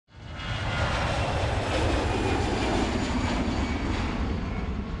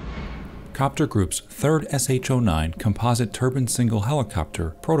Kopter Group's third SH09 composite turbine-single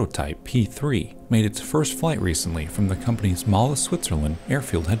helicopter prototype P3 made its first flight recently from the company's Mollis, Switzerland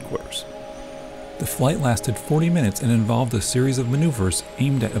airfield headquarters. The flight lasted 40 minutes and involved a series of maneuvers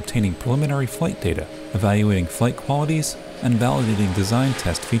aimed at obtaining preliminary flight data, evaluating flight qualities, and validating design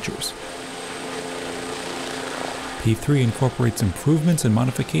test features. P3 incorporates improvements and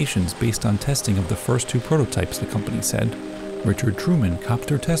modifications based on testing of the first two prototypes, the company said. Richard Trueman,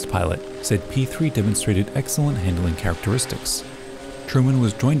 Kopter test pilot, said P3 demonstrated excellent handling characteristics. Trueman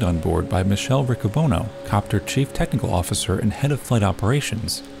was joined on board by Michele Riccobono, Kopter Chief Technical Officer and Head of Flight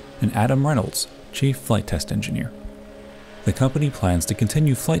Operations, and Adam Reynolds, Chief Flight Test Engineer. The company plans to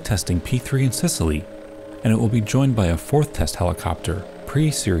continue flight testing P3 in Sicily, and it will be joined by a fourth test helicopter,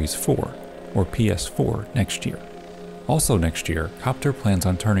 Pre-Series 4, or PS4, next year. Also next year, Kopter plans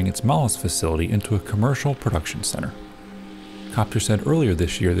on turning its Mollis facility into a commercial production center. Kopter said earlier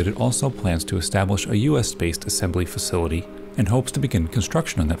this year that it also plans to establish a US-based assembly facility and hopes to begin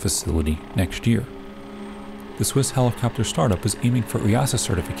construction on that facility next year. The Swiss helicopter startup is aiming for EASA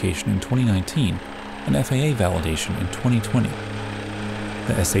certification in 2019 and FAA validation in 2020.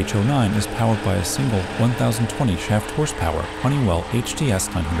 The SH09 is powered by a single 1020 shaft horsepower Honeywell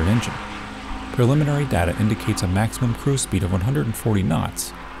HTS 900 engine. Preliminary data indicates a maximum cruise speed of 140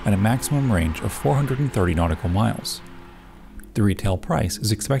 knots and a maximum range of 430 nautical miles. The retail price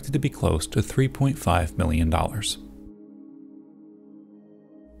is expected to be close to $3.5 million.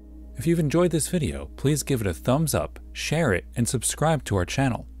 If you've enjoyed this video, please give it a thumbs up, share it, and subscribe to our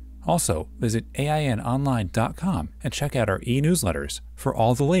channel. Also, visit AINonline.com and check out our e-newsletters for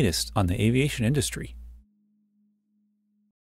all the latest on the aviation industry.